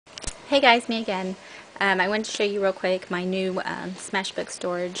Hey guys, me again. I wanted to show you real quick my new Smashbox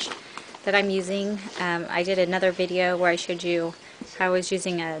storage that I'm using. I did another video where I showed you how I was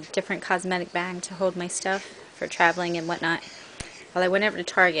using a different cosmetic bag to hold my stuff for traveling and whatnot. Well, I went over to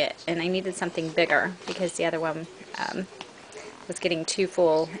Target and I needed something bigger because the other one was getting too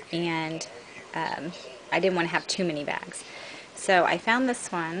full and I didn't want to have too many bags. So I found this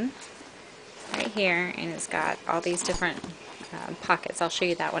one right here, and it's got all these different pockets. I'll show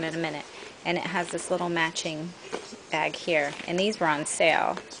you that one in a minute. And it has this little matching bag here, and these were on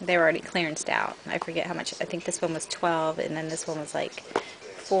sale. They were already clearanced out. I forget how much. I think this one was 12 and then this one was like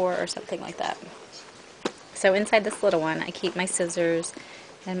 4 or something like that. So inside this little one I keep my scissors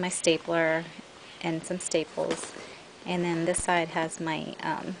and my stapler and some staples, and then this side has my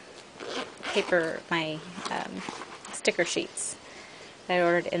paper, my sticker sheets that I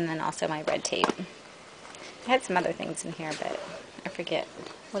ordered, and then also my red tape. I had some other things in here, but I forget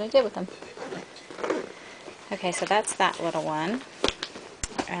what I did with them. Okay, so that's that little one.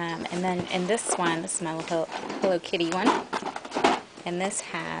 And then in this one, this is my little Hello Kitty one. And this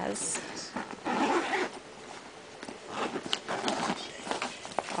has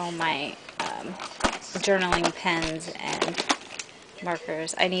all my journaling pens and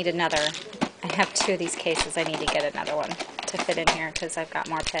markers. I need another. I have 2 of these cases. I need to get another one to fit in here because I've got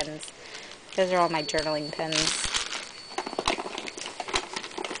more pens. Those are all my journaling pens,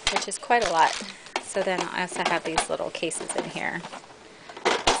 which is quite a lot. So then I also have these little cases in here.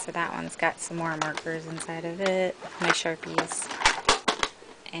 So that one's got some more markers inside of it, my Sharpies.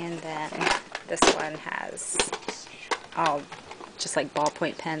 And then this one has all just like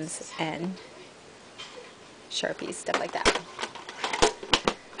ballpoint pens and Sharpies, stuff like that.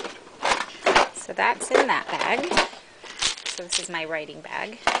 So that's in that bag. So this is my writing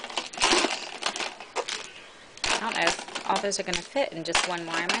bag. I don't know if all those are going to fit in just one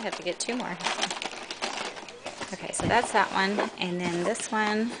more. I might have to get 2 more. Okay, so that's that one. And then this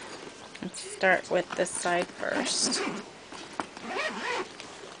one, let's start with this side first.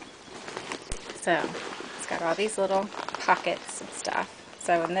 So it's got all these little pockets and stuff.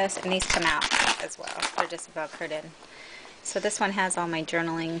 So in this, and these come out as well. They're just velcroed in. So this one has all my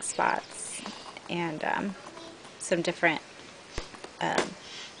journaling spots and some different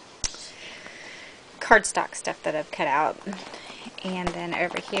cardstock stuff that I've cut out. And then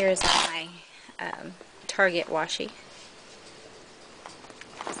over here is all my Target washi.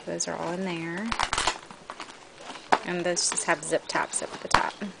 So those are all in there. And those just have zip tops up at the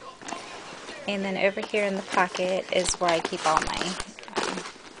top. And then over here in the pocket is where I keep all my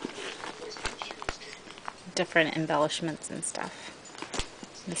different embellishments and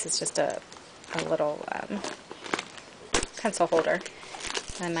stuff. This is just a little pencil holder.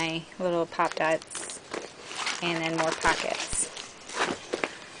 And my little pop dots. And then more pockets.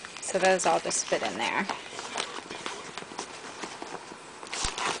 So those all just fit in there.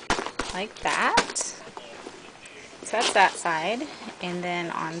 Like that. So that's that side. And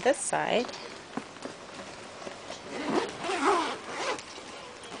then on this side,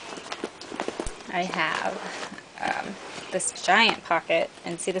 I have this giant pocket.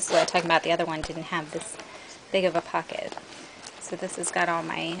 And see, this is what I was talking about. The other one didn't have this big of a pocket. So this has got all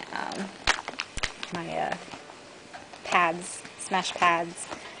my pads, smash pads,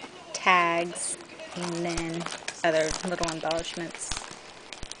 tags, and then other little embellishments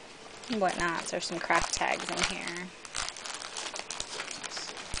and whatnot. So there's some craft tags in here.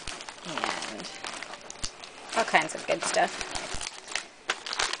 And all kinds of good stuff.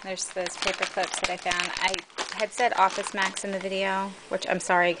 There's those paper clips that I found. I had said Office Max in the video, which I'm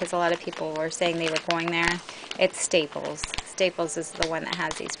sorry because a lot of people were saying they were going there. It's Staples. Staples is the one that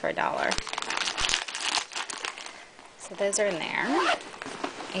has these for $1. So those are in there.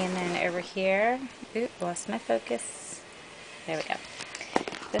 And then over here, oop, lost my focus. There we go.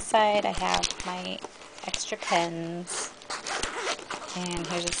 This side I have my extra pens. And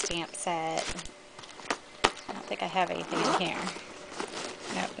here's a stamp set. I don't think I have anything in here.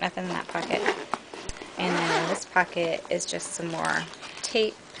 Nope, nothing in that pocket. And then in this pocket is just some more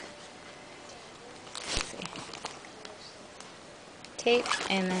tape. Let's see. Tape,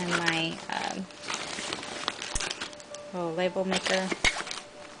 and then my little label maker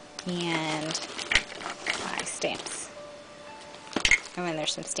and my stamps. And then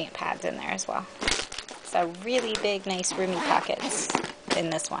there's some stamp pads in there as well. So really big, nice, roomy pockets in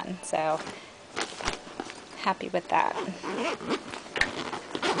this one. So happy with that.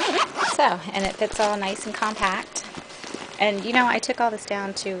 So, and it fits all nice and compact. And you know, I took all this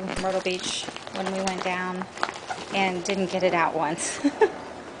down to Myrtle Beach when we went down and didn't get it out once.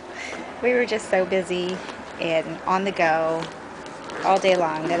 We were just so busy and on the go all day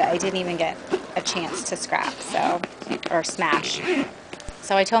long that I didn't even get a chance to scrap, so, or smash.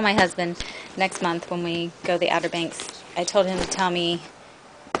 So I told my husband next month when we go to the Outer Banks, I told him to tell me,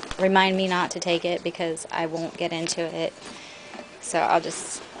 remind me not to take it because I won't get into it. So I'll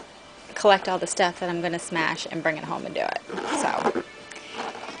just collect all the stuff that I'm going to smash and bring it home and do it. So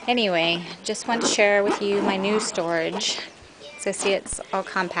anyway, just want to share with you my new storage. So see, it's all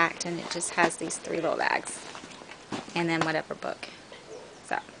compact and it just has these 3 little bags. And then whatever book.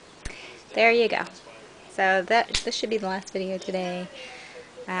 So there you go. So this should be the last video today.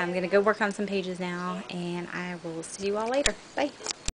 I'm going to go work on some pages now, and I will see you all later. Bye.